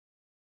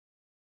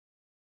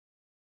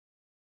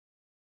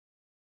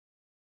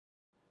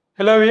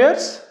Hello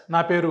viewers, నా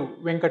పేరు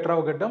వెంకట్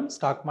రావు గడ్డం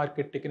stock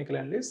market technical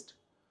analyst.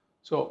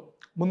 So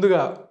ముందుగా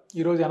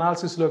ఈరోజు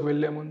అనాలిసిస్లోకి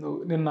వెళ్ళే ముందు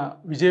నిన్న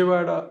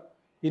Vijayawada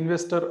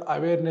investor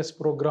awareness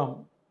programme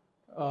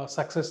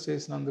success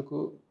చేసినందుకు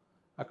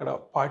అక్కడ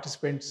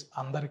పార్టిసిపెంట్స్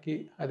అందరికీ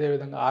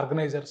అదేవిధంగా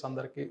ఆర్గనైజర్స్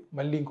అందరికీ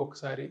మళ్ళీ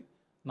ఇంకొకసారి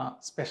నా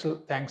స్పెషల్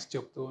థ్యాంక్స్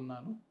చెప్తూ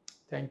ఉన్నాను.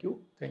 Thank you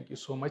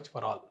so much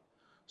for all.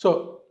 So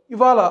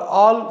ఇవాళ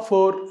ఆల్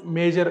 4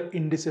 మేజర్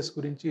ఇండిసెస్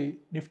గురించి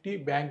Nifty,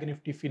 bank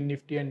Nifty, fin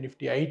Nifty and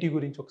Nifty IT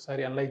గురించి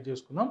ఒకసారి అనలైజ్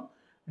చేసుకుందాం.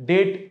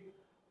 Date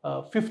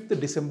 5th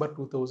December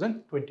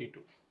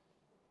 2022.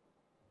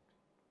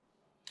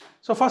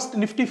 So first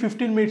Nifty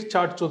 15 minutes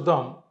chart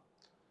చూద్దాం.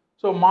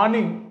 సో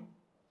మార్నింగ్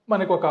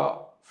మనకు ఒక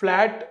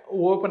ఫ్లాట్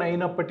ఓపెన్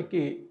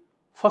అయినప్పటికీ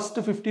first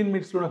 15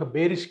 మినిట్స్లో ఒక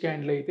బేరిష్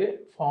క్యాండిల్ అయితే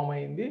ఫామ్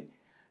అయింది.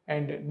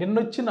 అండ్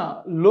నిన్నొచ్చిన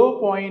లో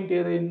పాయింట్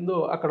ఏదైందో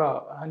అక్కడ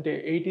అంటే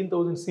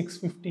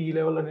 18,650 ఈ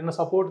లెవెల్లో నిన్న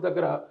సపోర్ట్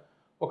దగ్గర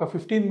ఒక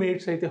 15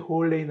 మినిట్స్ అయితే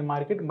హోల్డ్ అయింది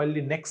మార్కెట్.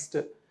 మళ్ళీ నెక్స్ట్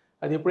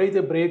అది ఎప్పుడైతే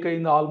బ్రేక్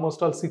అయిందో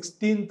ఆల్మోస్ట్ ఆల్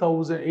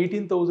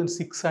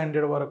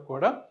 18,600 వరకు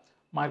కూడా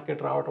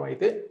మార్కెట్ రావడం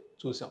అయితే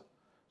చూసాం.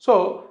 సో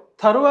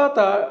తర్వాత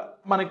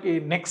మనకి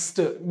నెక్స్ట్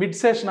మిడ్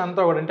సెషన్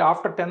అంతా కూడా అంటే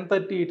ఆఫ్టర్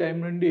 10:30 ఈ టైం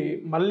నుండి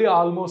మళ్ళీ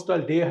ఆల్మోస్ట్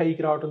ఆల్ డే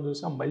హైకి రావడం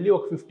చూసాం. మళ్ళీ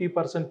ఒక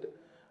 50%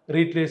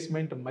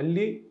 రీట్రేస్మెంట్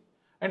మళ్ళీ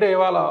అంటే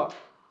ఇవాళ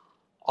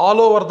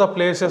ఆల్ ఓవర్ ద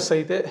ప్లేసెస్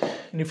అయితే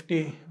నిఫ్టీ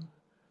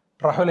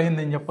ట్రావెల్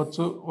అయిందని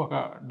చెప్పొచ్చు. ఒక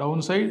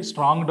down side,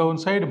 strong down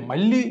side,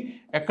 మళ్ళీ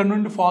ఎక్కడి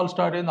నుండి ఫాల్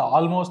స్టార్ట్ అయింది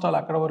ఆల్మోస్ట్ ఆల్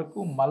అక్కడ వరకు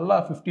మళ్ళీ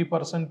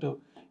 50%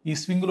 ఈ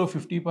స్వింగ్లో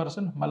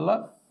 50% మళ్ళీ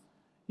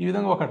ఈ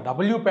విధంగా ఒక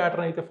డబ్ల్యూ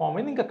ప్యాటర్న్ అయితే ఫామ్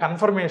అయింది. ఇంకా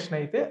కన్ఫర్మేషన్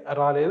అయితే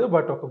రాలేదు.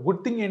 బట్ ఒక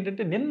గుడ్ థింగ్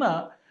ఏంటంటే నిన్న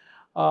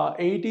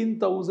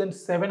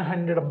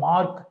 18,700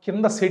 మార్క్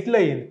కింద సెటిల్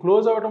అయ్యింది.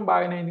 క్లోజ్ అవ్వడం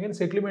బాగానే అయింది కానీ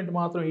సెటిల్మెంట్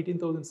మాత్రం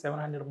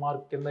 18,700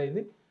 మార్క్ కింద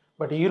అయింది.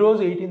 బట్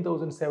ఈరోజు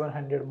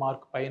 18,700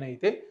 మార్క్ పైన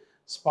అయితే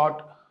స్పాట్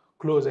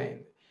క్లోజ్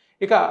అయింది.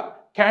 ఇక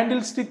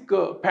క్యాండిల్ స్టిక్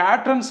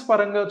ప్యాటర్న్స్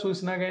పరంగా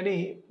చూసినా కానీ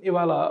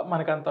ఇవాళ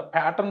మనకంత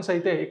ప్యాటర్న్స్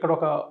అయితే ఇక్కడ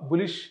ఒక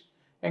బులిష్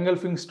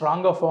ఎంగల్ఫింగ్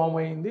స్ట్రాంగ్గా ఫామ్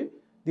అయింది,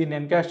 దీన్ని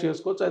ఎన్కాష్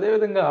చేసుకోవచ్చు.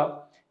 అదేవిధంగా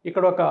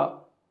ఇక్కడ ఒక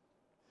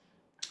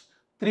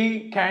 3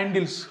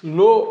 క్యాండిల్స్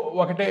లో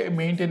ఒకటే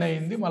మెయింటైన్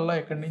అయ్యింది. మళ్ళీ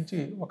ఇక్కడి నుంచి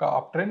ఒక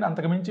అప్ ట్రెండ్,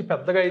 అంతకుమించి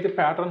పెద్దగా అయితే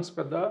ప్యాటర్న్స్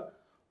పెద్ద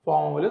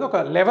ఫామ్ అవ్వలేదు. ఒక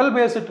లెవెల్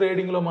బేస్డ్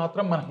ట్రేడింగ్లో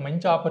మాత్రం మనకు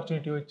మంచి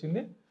ఆపర్చునిటీ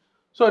వచ్చింది.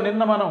 సో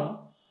నిన్న మనం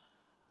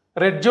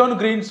రెడ్ జోన్,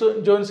 గ్రీన్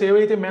జోన్స్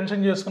ఏవైతే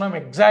మెన్షన్ చేసుకున్నాం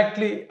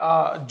ఎగ్జాక్ట్లీ ఆ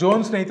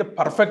జోన్స్ని అయితే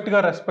పర్ఫెక్ట్గా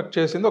రెస్పెక్ట్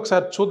చేసింది.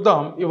 ఒకసారి చూద్దాం.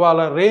 ఇవాళ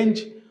రేంజ్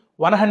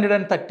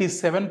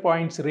 137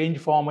 పాయింట్స్ రేంజ్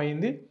ఫామ్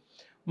అయింది.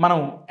 మనం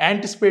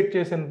యాంటిసిపేట్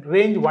చేసిన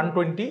రేంజ్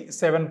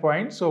 127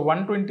 పాయింట్స్. సో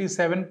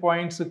 127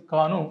 పాయింట్స్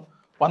కాను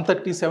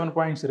 137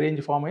 పాయింట్స్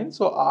రేంజ్ ఫామ్ అయింది.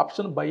 సో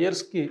ఆప్షన్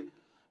బయ్యర్స్కి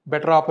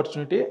బెటర్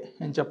ఆపర్చునిటీ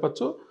అని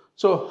చెప్పచ్చు.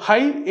 సో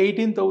హై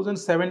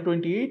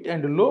 18,728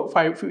 అండ్ లో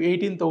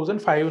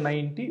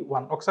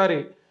 18,591. ఒకసారి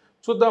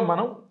చూద్దాం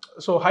మనం.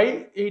 సో హై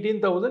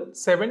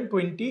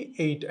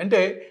 18,728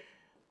 అంటే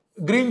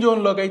గ్రీన్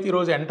జోన్లోకి అయితే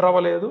ఈరోజు ఎంటర్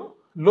అవ్వలేదు.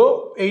 లో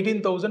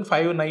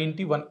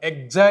 18,591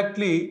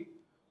 ఎగ్జాక్ట్లీ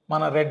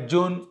మన రెడ్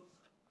జోన్,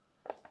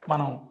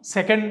 మనం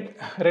సెకండ్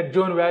రెడ్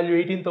జోన్ వాల్యూ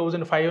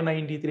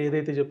 18,593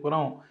 ఏదైతే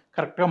చెప్పుకున్నాం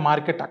కరెక్ట్గా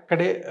మార్కెట్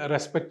అక్కడే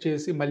రెస్పెక్ట్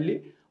చేసి మళ్ళీ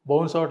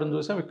బౌన్స్ అవడం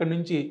చూసాం. ఇక్కడ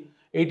నుంచి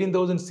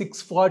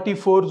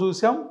 18,644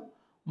 చూసాం.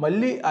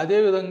 మళ్ళీ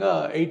అదేవిధంగా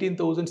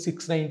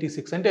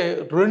 18,696 అంటే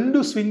 2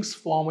 స్వింగ్స్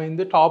ఫామ్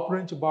అయింది. టాప్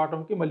నుంచి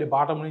బాటంకి, మళ్ళీ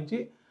బాటం నుంచి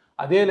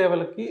అదే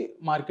లెవెల్కి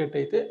మార్కెట్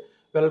అయితే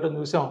వెళ్ళటం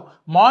చూసాం.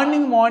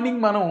 మార్నింగ్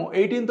మనం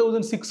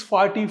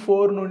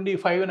 18,644 నుండి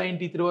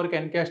 593 వరకు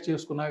ఎన్కాష్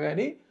చేసుకున్నా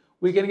కానీ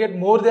we can get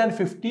more than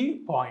 50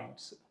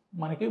 points.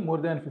 మనకి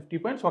మోర్ దాన్ 50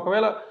 పాయింట్స్.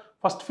 ఒకవేళ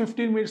ఫస్ట్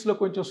 15 మినిట్స్లో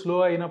కొంచెం స్లో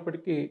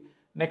అయినప్పటికీ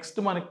నెక్స్ట్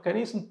మనకి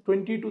కనీసం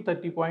 20 to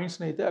 30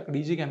 పాయింట్స్ని అయితే అక్కడ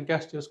ఈజీగా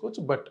ఎన్కాష్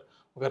చేసుకోవచ్చు. బట్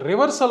ఒక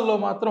రివర్సల్లో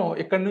మాత్రం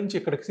ఇక్కడ నుంచి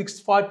ఇక్కడికి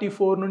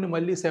 644 నుండి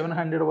మళ్ళీ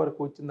 700 వరకు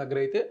వచ్చిన దగ్గర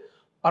అయితే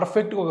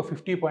పర్ఫెక్ట్గా ఒక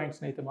 50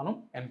 పాయింట్స్ని అయితే మనం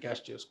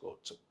ఎన్కాష్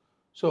చేసుకోవచ్చు.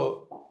 So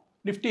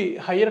Nifty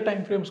higher time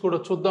frames కూడా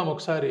చూద్దాం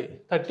ఒకసారి.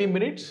 30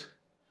 మినిట్స్.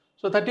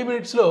 సో 30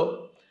 మినిట్స్లో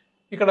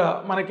ఇక్కడ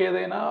మనకి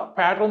ఏదైనా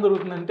ప్యాటర్న్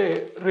దొరుకుతుందంటే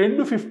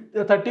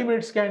 30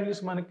 మినిట్స్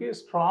క్యాండిల్స్ మనకి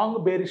స్ట్రాంగ్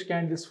బేరిష్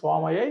క్యాండిల్స్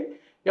ఫామ్ అయ్యాయి.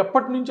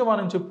 ఎప్పటి నుంచో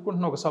మనం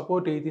చెప్పుకుంటున్న ఒక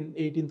సపోర్ట్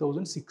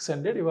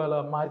 18,600 ఇవాళ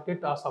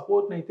మార్కెట్ ఆ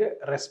సపోర్ట్ని అయితే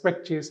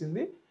రెస్పెక్ట్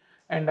చేసింది.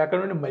 అండ్ అక్కడ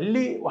నుండి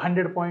మళ్ళీ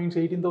 100 పాయింట్స్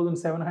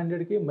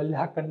 18,700కి, మళ్ళీ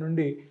అక్కడ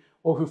నుండి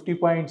ఓ 50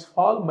 పాయింట్స్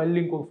ఫాల్, మళ్ళీ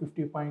ఇంకొక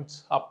 50 పాయింట్స్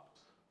అప్.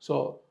 సో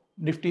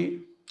నిఫ్టీ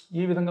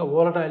ఈ విధంగా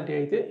వోలటాలిటీ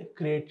అయితే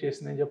క్రియేట్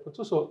చేసిందని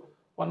చెప్పొచ్చు. సో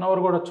 1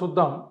 అవర్ కూడా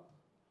చూద్దాం.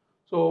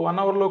 సో 1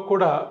 అవర్లో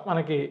కూడా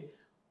మనకి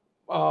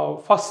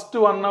ఫస్ట్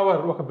 1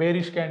 అవర్ ఒక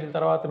బేరిష్ క్యాండిల్,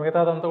 తర్వాత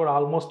మిగతాదంతా కూడా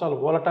ఆల్మోస్ట్ ఆల్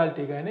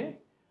వోలటాలిటీగానే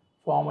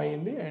ఫామ్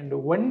అయ్యింది. అండ్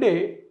 1 డే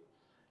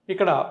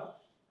ఇక్కడ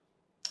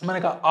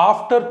మనకు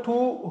ఆఫ్టర్ 2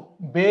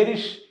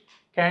 బేరిష్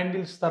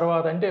క్యాండిల్స్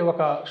తర్వాత అంటే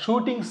ఒక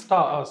షూటింగ్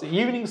స్టార్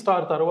ఈవినింగ్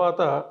స్టార్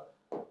తర్వాత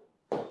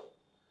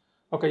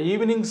ఒక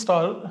ఈవినింగ్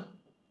స్టార్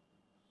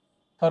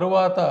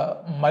తర్వాత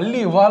మళ్ళీ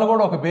ఇవాళ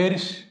కూడా ఒక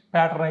బేరిష్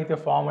ప్యాటర్న్ అయితే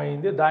ఫామ్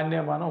అయింది. దాన్నే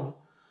మనం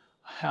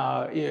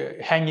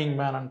హ్యాంగింగ్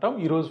మ్యాన్ అంటాం.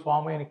 ఈరోజు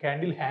ఫామ్ అయిన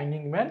candle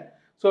hanging man.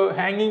 So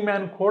hanging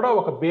man కూడా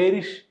ఒక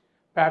బేరిష్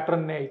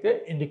ప్యాటర్న్ని అయితే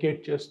ఇండికేట్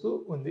చేస్తూ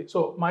ఉంది. సో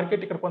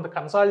మార్కెట్ ఇక్కడ కొంత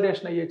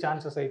కన్సాలిడేషన్ అయ్యే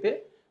ఛాన్సెస్ అయితే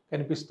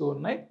కనిపిస్తూ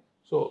ఉన్నాయి.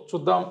 సో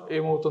చూద్దాం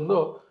ఏమవుతుందో.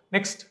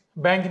 Next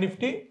bank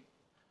Nifty.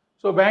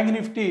 So bank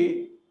Nifty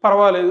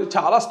పర్వాలేదు,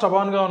 చాలా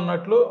స్టబాన్గా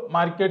ఉన్నట్లు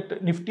మార్కెట్.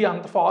 నిఫ్టీ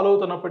అంత ఫాలో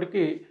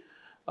అవుతున్నప్పటికీ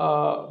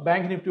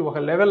బ్యాంక్ నిఫ్టీ ఒక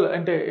లెవెల్,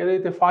 అంటే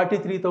ఏదైతే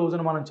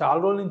 43,000 మనం చాలా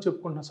రోజుల నుంచి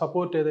చెప్పుకుంటున్న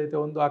సపోర్ట్ ఏదైతే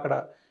ఉందో, అక్కడ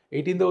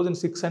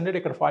 18,600,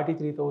 ఇక్కడ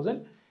 43,000,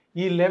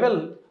 ఈ లెవెల్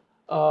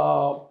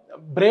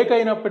బ్రేక్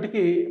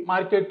అయినప్పటికీ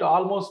మార్కెట్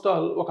ఆల్మోస్ట్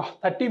ఆల్ ఒక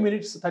 30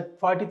 మినిట్స్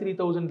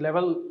 43,000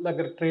 లెవెల్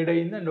దగ్గర ట్రేడ్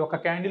అయ్యింది. అండ్ ఒక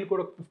క్యాండిల్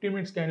కూడా 15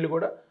 మినిట్స్ క్యాండిల్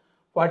కూడా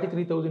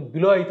 43,000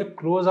 బిలో అయితే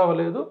క్లోజ్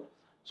అవ్వలేదు.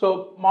 సో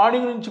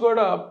మార్నింగ్ నుంచి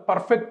కూడా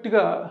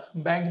పర్ఫెక్ట్గా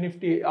బ్యాంక్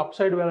నిఫ్టీ అప్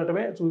సైడ్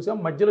వెళ్ళటమే చూసాం.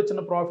 మధ్యలో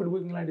చిన్న ప్రాఫిట్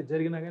బుకింగ్ లాంటివి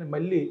జరిగినా కానీ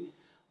మళ్ళీ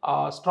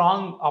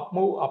strong up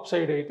move up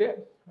side అయితే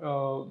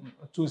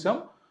చూసాం.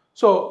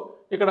 సో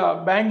ఇక్కడ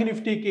బ్యాంక్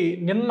నిఫ్టీకి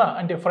నిన్న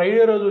అంటే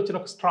ఫ్రైడే రోజు వచ్చిన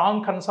ఒక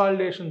స్ట్రాంగ్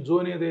కన్సాలిడేషన్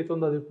జోన్ ఏదైతే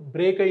ఉందో అది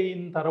బ్రేక్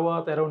అయిన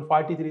తర్వాత అరౌండ్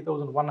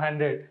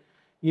 43,100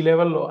 ఈ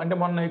లెవెల్లో, అంటే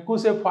మొన్న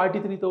ఎక్కువసేపు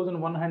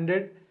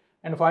 43,100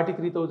 అండ్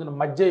 43,000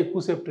 మధ్య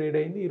ఎక్కువసేపు ట్రేడ్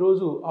అయింది.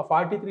 ఈరోజు ఆ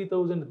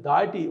 43,000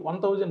 దాటి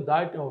 1,000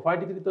 దాటి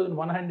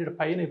 43,100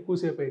 పైన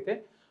ఎక్కువసేపు అయితే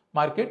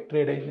మార్కెట్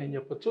ట్రేడ్ అయింది అని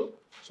చెప్పొచ్చు.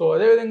 సో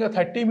అదేవిధంగా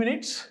 30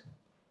 మినిట్స్.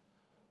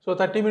 సో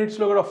 30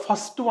 మినిట్స్లో కూడా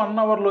ఫస్ట్ 1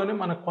 అవర్లోనే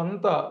మనకు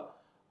కొంత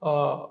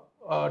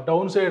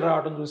డౌన్ సైడ్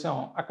రావడం చూసాం.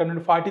 అక్కడ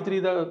నుండి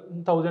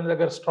 43,000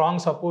 దగ్గర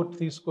స్ట్రాంగ్ సపోర్ట్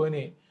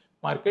తీసుకొని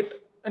మార్కెట్,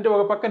 అంటే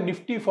ఒక పక్క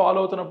నిఫ్టీ ఫాలో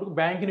అవుతున్నప్పుడు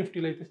బ్యాంక్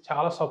నిఫ్టీలో అయితే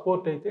చాలా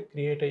సపోర్ట్ అయితే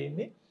క్రియేట్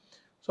అయ్యింది.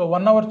 సో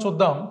 1 అవర్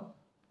చూద్దాం.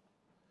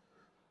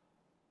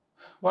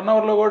 1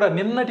 అవర్లో కూడా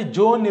నిన్నటి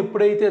జోన్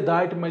ఎప్పుడైతే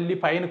దాటి మళ్ళీ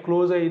పైన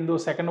క్లోజ్ అయ్యిందో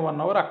సెకండ్ 1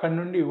 అవర్, అక్కడ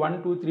నుండి 1,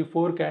 2, 3,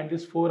 4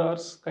 క్యాండిల్స్ 4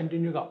 అవర్స్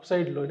కంటిన్యూగా అప్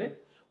సైడ్లోనే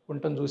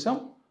ఉండటం చూసాం.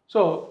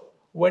 సో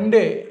వన్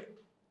డే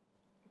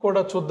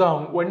కూడా చూద్దాం.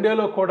 వన్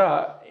డేలో కూడా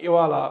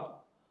ఇవాళ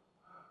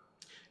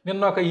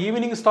నిన్న ఒక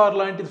ఈవినింగ్ స్టార్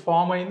లాంటిది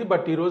ఫామ్ అయింది,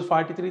 బట్ ఈరోజు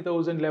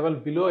 43,000 లెవెల్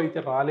బిలో అయితే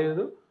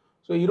రాలేదు.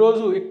 సో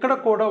ఈరోజు ఇక్కడ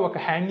కూడా ఒక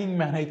హ్యాంగింగ్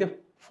మ్యాన్ అయితే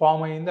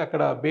ఫామ్ అయింది.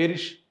 అక్కడ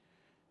బేరిష్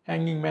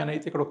హ్యాంగింగ్ మ్యాన్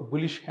అయితే ఇక్కడ ఒక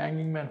బులిష్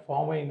హ్యాంగింగ్ మ్యాన్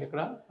ఫామ్ అయింది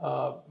ఇక్కడ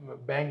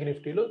బ్యాంక్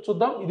నిఫ్టీలో.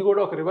 చూద్దాం, ఇది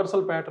కూడా ఒక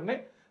రివర్సల్ ప్యాటర్నే.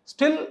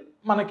 స్టిల్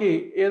మనకి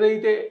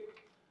ఏదైతే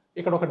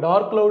ఇక్కడ ఒక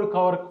డార్క్ క్లౌడ్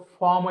కవర్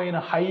ఫామ్ అయిన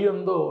హై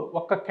ఉందో,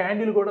 ఒక్క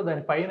క్యాండిల్ కూడా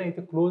దానిపైన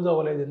అయితే క్లోజ్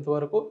అవ్వలేదు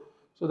ఇంతవరకు.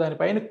 సో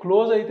దానిపైన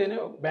క్లోజ్ అయితేనే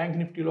బ్యాంక్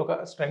నిఫ్టీలో ఒక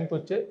స్ట్రెంగ్త్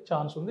వచ్చే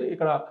ఛాన్స్ ఉంది.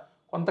 ఇక్కడ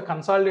కొంత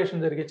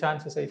కన్సాలిడేషన్ జరిగే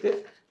ఛాన్సెస్ అయితే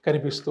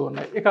కనిపిస్తూ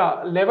ఉన్నాయి. ఇక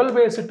లెవెల్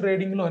బేస్డ్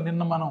ట్రేడింగ్లో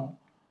నిన్న మనం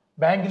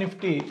బ్యాంక్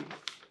నిఫ్టీ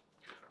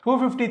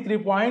 253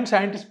 పాయింట్స్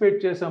యాంటిసిపేట్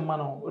చేసాం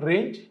మనం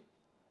రేంజ్.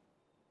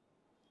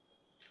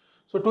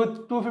 సో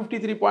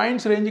 253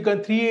 పాయింట్స్ రేంజ్,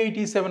 కానీ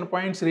 387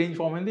 పాయింట్స్ రేంజ్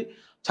ఫామ్ అయింది.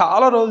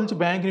 చాలా రోజుల నుంచి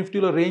బ్యాంక్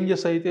నిఫ్టీలో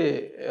రేంజెస్ అయితే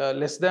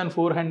లెస్ దాన్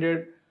 400,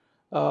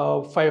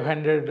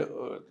 500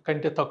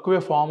 కంటే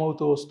తక్కువే ఫామ్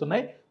అవుతూ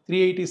వస్తున్నాయి.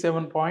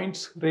 387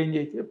 పాయింట్స్ రేంజ్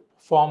అయితే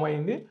ఫామ్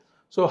అయింది.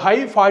 సో హై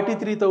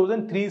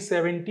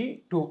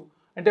 43,372,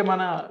 అంటే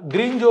మన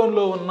గ్రీన్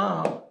జోన్లో ఉన్న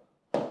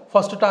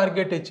ఫస్ట్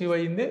టార్గెట్ అచీవ్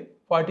అయ్యింది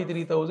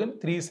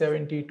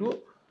 43,372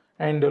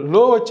 అండ్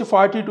లో వచ్చి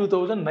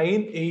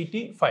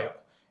 42,985.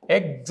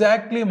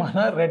 ఎగ్జాక్ట్లీ మన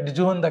రెడ్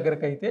జోన్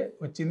దగ్గరకు అయితే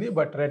వచ్చింది,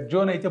 బట్ రెడ్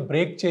జోన్ అయితే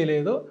బ్రేక్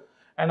చేయలేదు.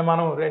 అండ్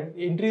మనం రెడ్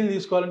ఎంట్రీలు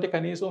తీసుకోవాలంటే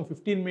కనీసం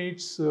 15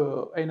 మినిట్స్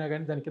అయినా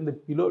కానీ దాని కింద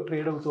బిలో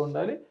ట్రేడ్ అవుతూ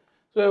ఉండాలి.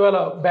 సో ఇవాళ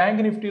బ్యాంక్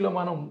నిఫ్టీలో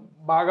మనం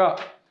బాగా,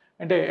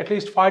 అంటే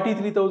అట్లీస్ట్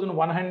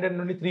 43,100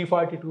 నుండి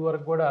 342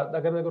 వరకు కూడా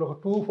దగ్గర దగ్గర ఒక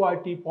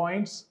 240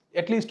 పాయింట్స్,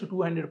 అట్లీస్ట్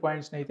 200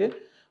 పాయింట్స్ని అయితే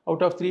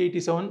out of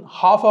 387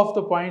 half of the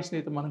పాయింట్స్ని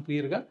అయితే మనం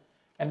క్లియర్గా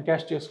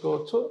ఎన్కాష్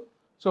చేసుకోవచ్చు.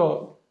 సో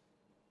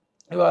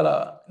ఇవాళ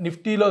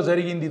నిఫ్టీలో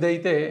జరిగింది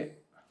ఇదైతే,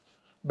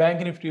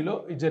 బ్యాంక్ నిఫ్టీలో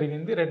ఇది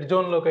జరిగింది. రెడ్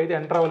జోన్లోకి అయితే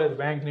ఎంటర్ అవ్వలేదు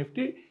బ్యాంక్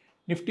నిఫ్టీ.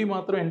 నిఫ్టీ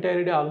మాత్రం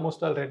entire day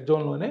almost all red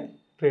జోన్లోనే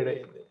trade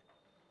అయ్యింది.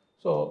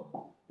 సో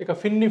ఇక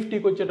ఫిన్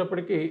నిఫ్టీకి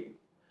వచ్చేటప్పటికి,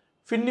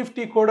 ఫిన్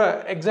నిఫ్టీ కూడా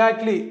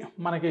ఎగ్జాక్ట్లీ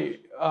మనకి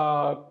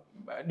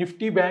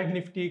నిఫ్టీ బ్యాంక్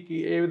నిఫ్టీకి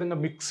ఏ విధంగా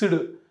మిక్స్డ్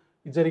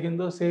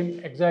జరిగిందో సేమ్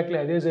ఎగ్జాక్ట్లీ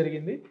అదే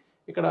జరిగింది.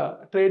 ఇక్కడ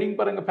ట్రేడింగ్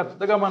పరంగా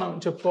పెద్దగా మనం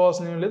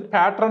చెప్పుకోవాల్సిన ఏం లేదు.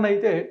 ప్యాటర్న్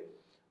అయితే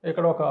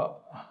ఇక్కడ ఒక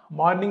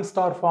మార్నింగ్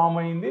స్టార్ ఫామ్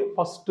అయింది.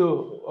 First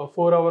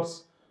 4 hours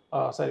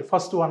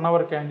first 1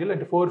 hour candle,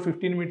 అంటే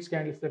 4-15 మినిట్స్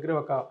క్యాండిల్స్ దగ్గర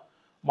ఒక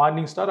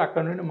మార్నింగ్ స్టార్.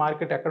 అక్కడ నుండి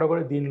మార్కెట్ ఎక్కడ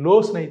కూడా దీని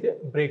లోస్ని అయితే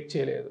బ్రేక్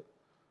చేయలేదు.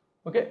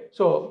 ఓకే,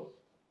 సో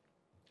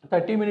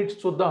 30 మినిట్స్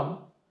చూద్దాం.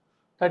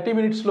 30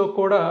 మినిట్స్లో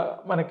కూడా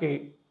మనకి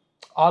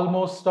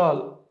ఆల్మోస్ట్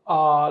ఆల్ ఆ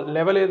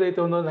లెవెల్ ఏదైతే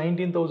ఉందో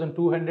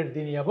 19,200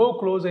 దీని అబవ్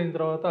క్లోజ్ అయిన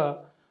తర్వాత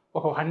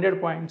ఒక 100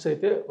 పాయింట్స్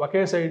అయితే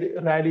ఒకే సైడ్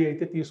ర్యాలీ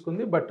అయితే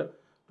తీసుకుంది. బట్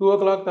 2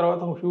 o'clock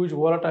తర్వాత హ్యూజ్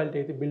వోలటాలిటీ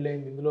అయితే బిల్డ్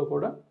అయింది ఇందులో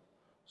కూడా.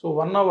 సో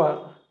 1 అవర్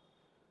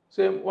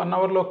సేమ్ 1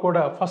 అవర్లో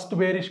కూడా ఫస్ట్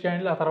బేరిష్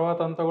క్యాండిల్, ఆ తర్వాత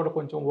అంతా కూడా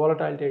కొంచెం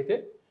వోలటాలిటీ అయితే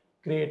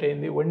క్రియేట్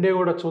అయింది. వన్ డే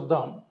కూడా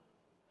చూద్దాం.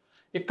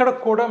 ఇక్కడ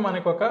కూడా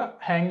మనకు ఒక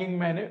హ్యాంగింగ్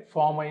మ్యానే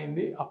ఫామ్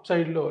అయింది. అప్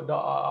సైడ్లో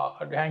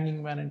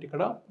హ్యాంగింగ్ మ్యాన్ అంటే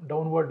ఇక్కడ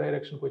డౌన్వర్డ్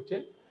డైరెక్షన్కి వచ్చే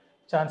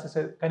ఛాన్సెస్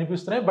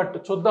కనిపిస్తున్నాయి. బట్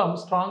చూద్దాం,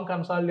 స్ట్రాంగ్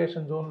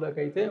కన్సాలిడేషన్ జోన్లోకి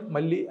అయితే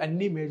మళ్ళీ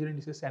అన్ని మేజర్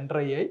ఇండిసెస్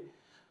ఎంటర్ అయ్యాయి.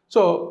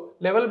 సో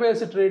లెవెల్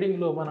బేస్డ్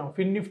ట్రేడింగ్లో మనం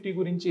ఫిన్ నిఫ్టీ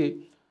గురించి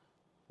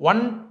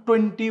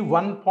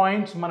 121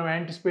 పాయింట్స్ మనం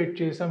యాంటిసిపేట్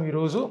చేసాం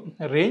ఈరోజు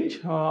రేంజ్.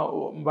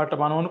 బట్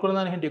మనం అనుకున్న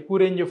దానికంటే ఎక్కువ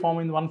రేంజ్ ఫామ్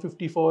అయింది.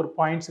 154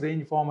 పాయింట్స్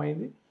రేంజ్ ఫామ్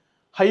అయింది.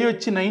 హై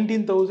వచ్చి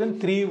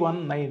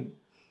 19,319.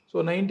 సో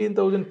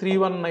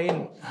 19,319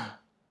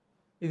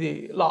 ఇది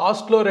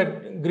లాస్ట్లో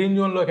గ్రీన్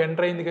జోన్లోకి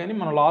ఎంటర్ అయింది, కానీ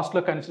మనం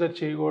లాస్ట్లో కన్సిడర్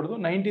చేయకూడదు.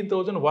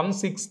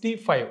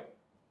 19,165.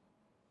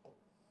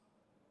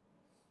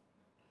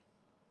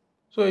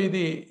 సో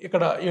ఇది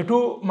ఇక్కడ ఎటు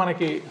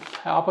మనకి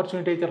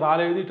ఆపర్చునిటీ అయితే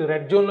రాలేదు. ఇటు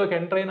రెడ్ జోన్లోకి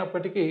ఎంటర్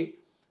అయినప్పటికీ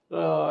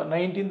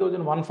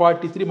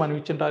 19,143 మనం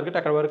ఇచ్చిన టార్గెట్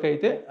అక్కడ వరకు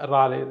అయితే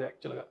రాలేదు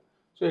యాక్చువల్గా.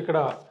 సో ఇక్కడ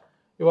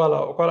ఇవాళ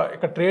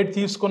ఇక్కడ ట్రేడ్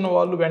తీసుకున్న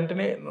వాళ్ళు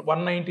వెంటనే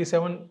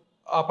 197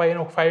 ఆ పైన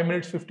ఒక 5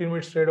 మినిట్స్ 15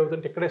 మినిట్స్ ట్రేడ్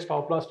అవుతుంటే ఇక్కడే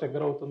స్టాప్ లాస్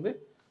దగ్గర అవుతుంది.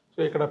 సో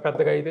ఇక్కడ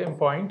పెద్దగా అయితే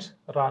పాయింట్స్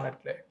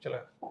రానట్లే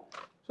యాక్చువల్గా.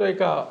 సో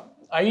ఇక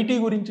ఐటీ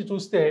గురించి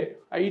చూస్తే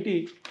ఐటీ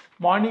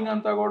మార్నింగ్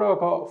అంతా కూడా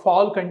ఒక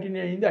ఫాల్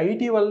కంటిన్యూ అయింది.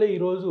 ఐటీ వల్లే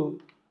ఈరోజు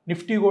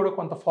నిఫ్టీ కూడా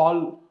కొంత ఫాల్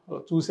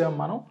చూసాం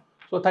మనం.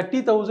 సో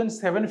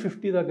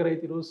 30,750 దగ్గర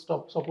అయితే ఈరోజు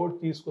సపోర్ట్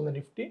తీసుకుంది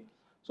నిఫ్టీ.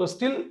 సో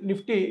స్టిల్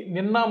నిఫ్టీ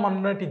నిన్న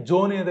మొన్నటి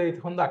జోన్ ఏదైతే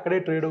ఉందో అక్కడే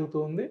ట్రేడ్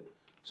అవుతుంది.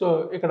 సో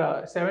ఇక్కడ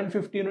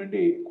 750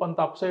 నుండి కొంత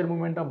అప్సైడ్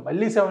మూమెంటం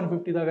మళ్ళీ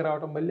 750 దగ్గర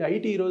రావడం, మళ్ళీ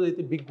ఐటీ ఈరోజు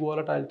అయితే బిగ్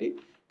వాలటాలిటీ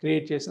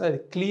క్రియేట్ చేసింది. అది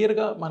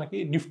క్లియర్గా మనకి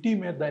నిఫ్టీ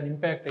మీద దాని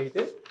ఇంపాక్ట్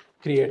అయితే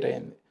క్రియేట్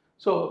అయింది.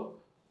 సో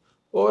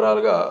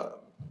ఓవరాల్గా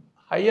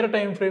హయ్యర్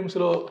టైం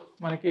ఫ్రేమ్స్లో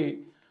మనకి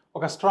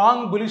ఒక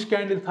స్ట్రాంగ్ బులిష్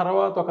క్యాండిల్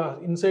తర్వాత ఒక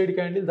ఇన్సైడ్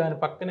క్యాండిల్, దాని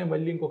పక్కనే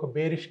మళ్ళీ ఇంకొక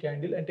బేరిష్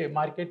క్యాండిల్, అంటే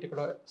మార్కెట్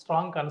ఇక్కడ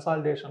స్ట్రాంగ్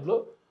కన్సాలిడేషన్లో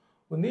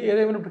ఉంది.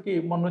 ఏదేమైనప్పటికీ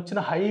మొన్న వచ్చిన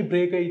హై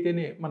బ్రేక్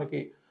అయితేనే మనకి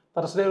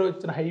థర్స్డే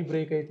వచ్చిన హై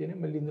బ్రేక్ అయితేనే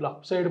మళ్ళీ ఇందులో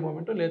అప్సైడ్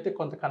మూమెంట్ లేకపోతే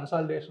కొంత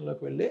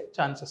కన్సాలిడేషన్లోకి వెళ్ళే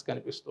ఛాన్సెస్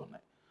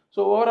కనిపిస్తున్నాయి. సో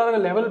ఓవరాల్గా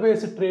లెవెల్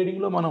బేస్డ్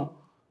ట్రేడింగ్లో మనం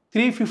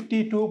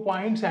 352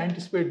 పాయింట్స్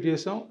యాంటిసిపేట్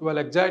చేసాం. ఇవాళ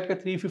ఎగ్జాక్ట్గా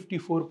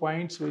 354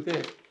 పాయింట్స్ అయితే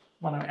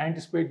మనం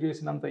యాంటిసిపేట్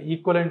చేసినంత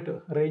ఈక్వలెంట్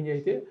రేంజ్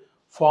అయితే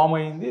ఫామ్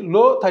అయింది.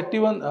 లో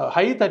 31,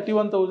 హై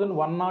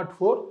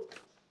 31,104.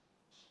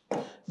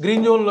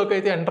 గ్రీన్ జోన్లోకి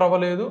అయితే ఎంటర్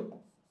అవ్వలేదు.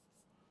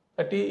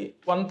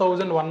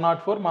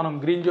 31,104, మనం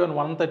గ్రీన్ జోన్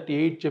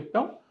 138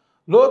 చెప్పాం.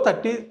 లో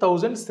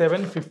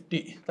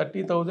 30,750.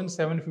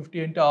 30,750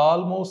 అంటే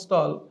ఆల్మోస్ట్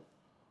ఆల్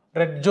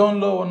రెడ్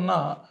జోన్లో ఉన్న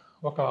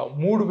ఒక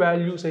 3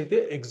 వాల్యూస్ అయితే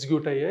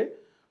ఎగ్జిక్యూట్ అయ్యాయి.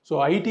 సో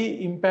ఐటీ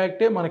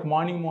ఇంపాక్టే మనకి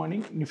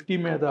మార్నింగ్ నిఫ్టీ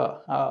మీద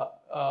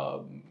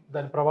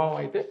దాని ప్రభావం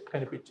అయితే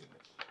కనిపించింది.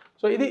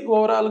 సో ఇది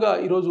ఓవరాల్గా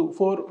ఈరోజు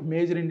 4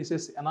 major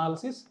indices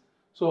analysis.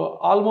 So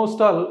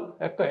almost all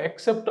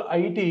except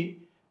IT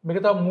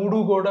మిగతా 3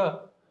 కూడా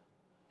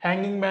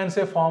హ్యాంగింగ్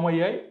మ్యాన్సే ఫామ్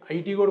అయ్యాయి.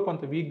 ఐటీ కూడా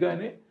కొంత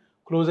వీక్గానే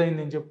క్లోజ్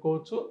అయిందని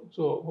చెప్పుకోవచ్చు.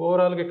 సో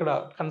ఓవరాల్గా ఇక్కడ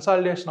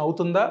కన్సాలిడేషన్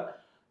అవుతుందా,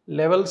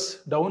 లెవెల్స్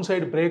డౌన్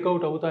సైడ్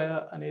బ్రేక్అవుట్ అవుతాయా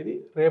అనేది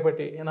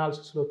రేపటి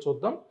అనాలిసిస్లో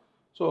చూద్దాం.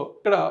 సో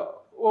ఇక్కడ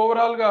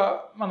ఓవరాల్గా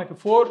మనకి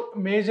 4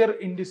 మేజర్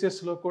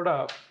ఇండిసెస్లో కూడా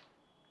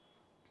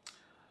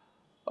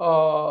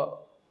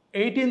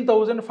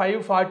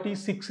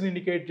 18,546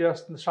 ఇండికేట్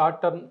చేస్తుంది షార్ట్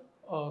టర్మ్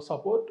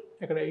సపోర్ట్.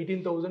 ఇక్కడ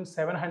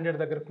 18,700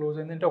 దగ్గర క్లోజ్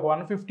అయింది. అంటే ఒక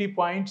 150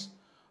 పాయింట్స్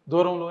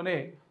దూరంలోనే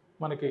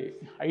మనకి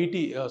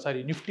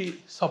Nifty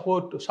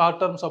support, short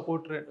term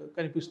support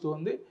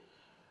కనిపిస్తుంది.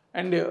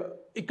 అండ్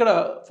ఇక్కడ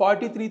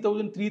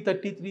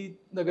 43,333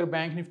 దగ్గర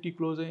బ్యాంక్ నిఫ్టీ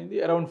క్లోజ్ అయింది.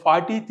 అరౌండ్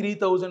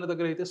 43,000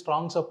 దగ్గర అయితే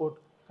స్ట్రాంగ్ సపోర్ట్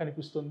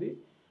కనిపిస్తుంది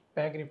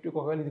బ్యాంక్ నిఫ్టీకి.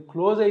 ఒకవేళ ఇది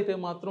క్లోజ్ అయితే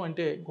మాత్రం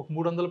అంటే ఒక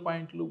 300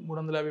 పాయింట్లు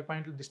 350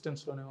 పాయింట్లు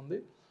డిస్టెన్స్లోనే ఉంది.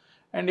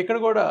 అండ్ ఇక్కడ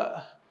కూడా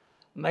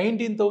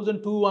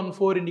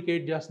 19,214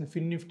 ఇండికేట్ చేస్తుంది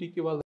ఫిన్ నిఫ్టీకి.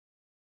 వాళ్ళ